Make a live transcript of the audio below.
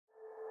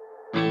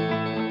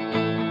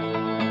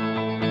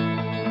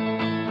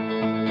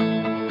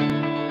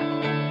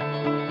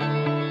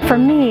For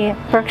me,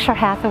 Berkshire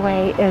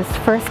Hathaway is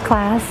first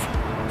class,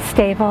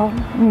 stable,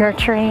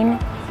 nurturing,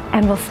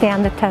 and will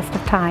stand the test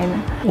of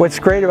time. What's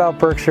great about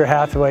Berkshire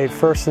Hathaway,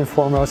 first and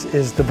foremost,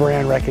 is the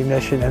brand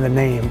recognition and the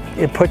name.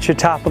 It puts you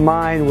top of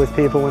mind with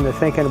people when they're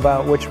thinking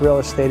about which real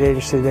estate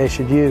agency they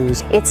should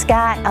use. It's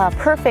got a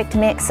perfect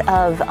mix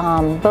of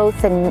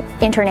both an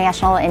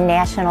international and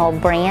national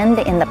brand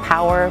in the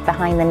power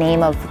behind the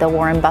name of the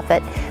Warren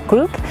Buffett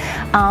Group.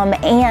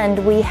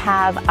 And we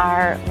have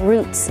our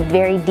roots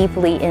very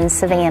deeply in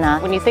Savannah.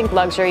 When you think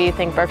luxury, you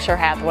think Berkshire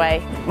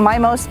Hathaway. My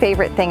most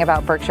favorite thing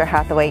about Berkshire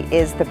Hathaway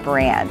is the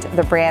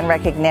brand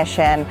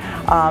recognition.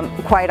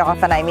 Quite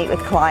often I meet with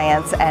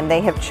clients and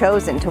they have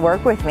chosen to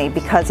work with me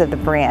because of the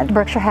brand.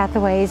 Berkshire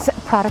Hathaway's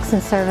products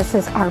and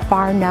services are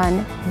bar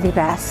none the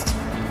best.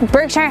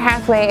 Berkshire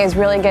Hathaway is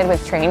really good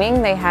with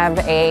training. They have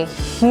a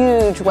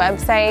huge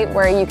website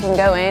where you can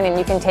go in and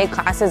you can take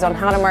classes on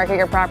how to market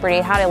your property,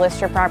 how to list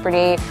your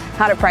property,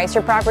 how to price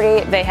your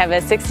property. They have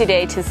a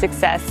 60-day to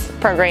success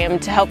program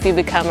to help you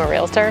become a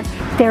realtor.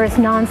 There is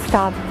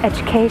nonstop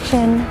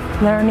education,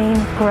 learning,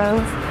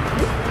 growth,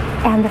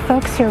 and the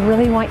folks here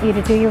really want you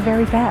to do your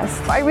very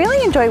best. I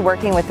really enjoy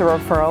working with the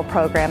referral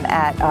program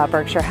at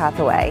Berkshire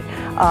Hathaway.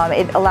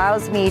 It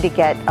allows me to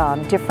get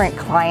different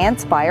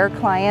clients, buyer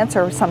clients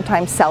or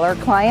sometimes seller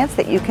clients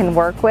that you can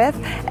work with,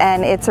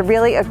 and it's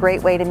really a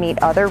great way to meet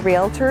other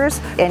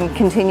realtors and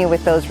continue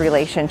with those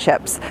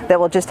relationships that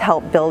will just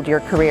help build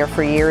your career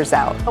for years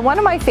out. One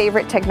of my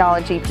favorite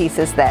technology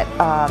pieces that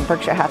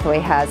Berkshire Hathaway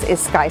has is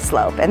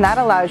SkySlope, and that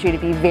allows you to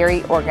be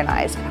very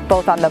organized,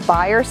 both on the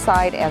buyer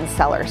side and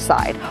seller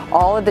side.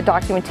 All of the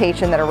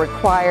documentation that are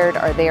required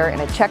are there in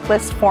a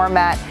checklist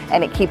format,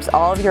 and it keeps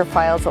all of your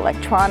files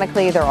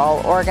electronically. They're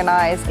all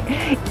organized.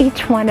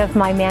 Each one of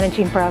my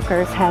managing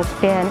brokers has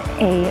been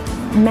a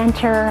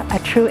mentor, a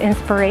true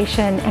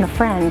inspiration, and a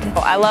friend.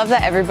 I love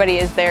that everybody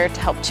is there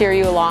to help cheer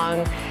you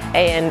along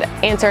and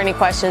answer any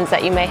questions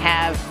that you may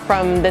have,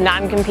 from the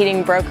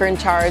non-competing broker in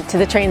charge to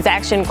the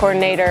transaction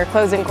coordinator,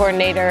 closing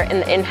coordinator,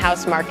 and the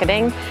in-house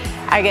marketing.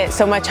 I get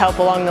so much help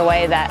along the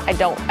way that I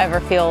don't ever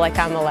feel like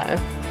I'm alone.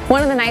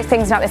 One of the nice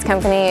things about this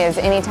company is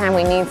anytime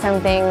we need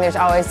something, there's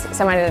always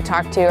somebody to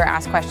talk to or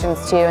ask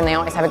questions to, and they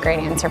always have a great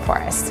answer for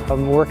us.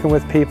 Working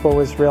with people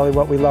is really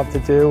what we love to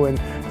do,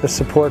 and the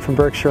support from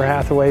Berkshire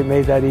Hathaway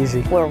made that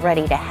easy. We're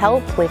ready to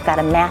help. We've got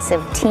a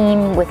massive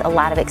team with a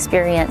lot of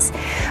experience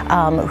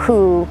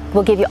who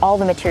will give you all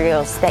the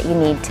materials that you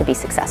need to be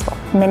successful.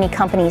 Many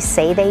companies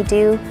say they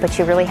do, but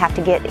you really have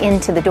to get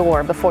into the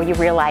door before you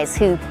realize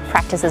who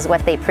practices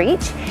what they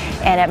preach.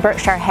 And at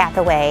Berkshire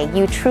Hathaway,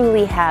 you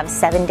truly have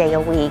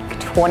 7-day-a-week,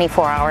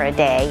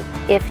 24-hour-a-day,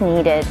 if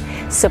needed,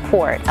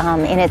 support.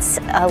 And it's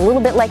a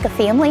little bit like a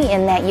family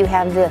in that you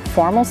have the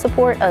formal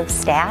support of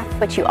staff,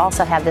 but you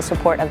also have the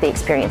support of the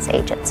experienced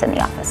agents in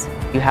the office.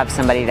 You have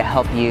somebody to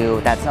help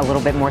you that's a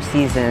little bit more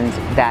seasoned,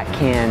 that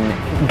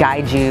can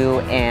guide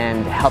you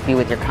and help you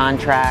with your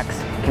contracts,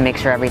 can make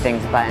sure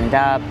everything's buttoned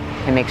up,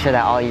 can make sure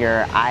that all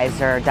your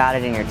I's are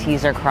dotted and your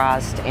T's are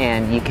crossed,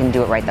 and you can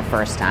do it right the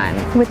first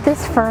time. With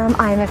this firm,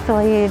 I am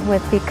affiliated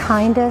with the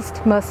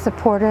kindest, most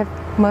supportive,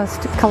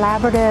 most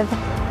collaborative,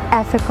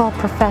 ethical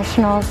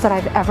professionals that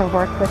I've ever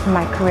worked with in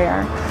my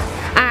career.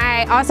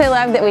 I also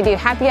love that we do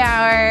happy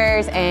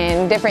hours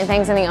and different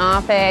things in the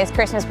office,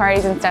 Christmas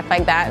parties and stuff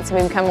like that, so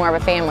we become more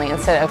of a family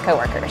instead of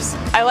coworkers.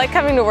 I like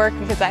coming to work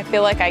because I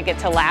feel like I get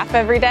to laugh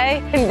every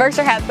day, and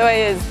Berkshire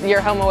Hathaway is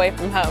your home away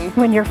from home.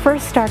 When you're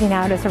first starting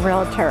out as a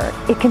realtor,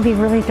 it can be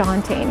really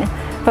daunting,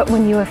 but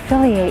when you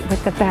affiliate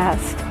with the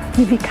best,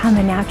 you become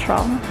a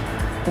natural.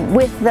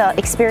 With the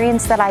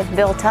experience that I've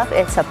built up,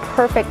 it's a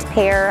perfect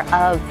pair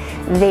of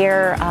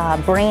their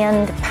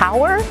brand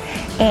power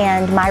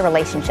and my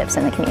relationships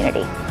in the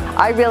community.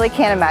 I really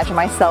can't imagine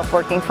myself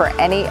working for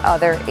any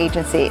other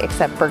agency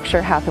except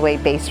Berkshire Hathaway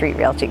Bay Street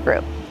Realty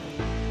Group.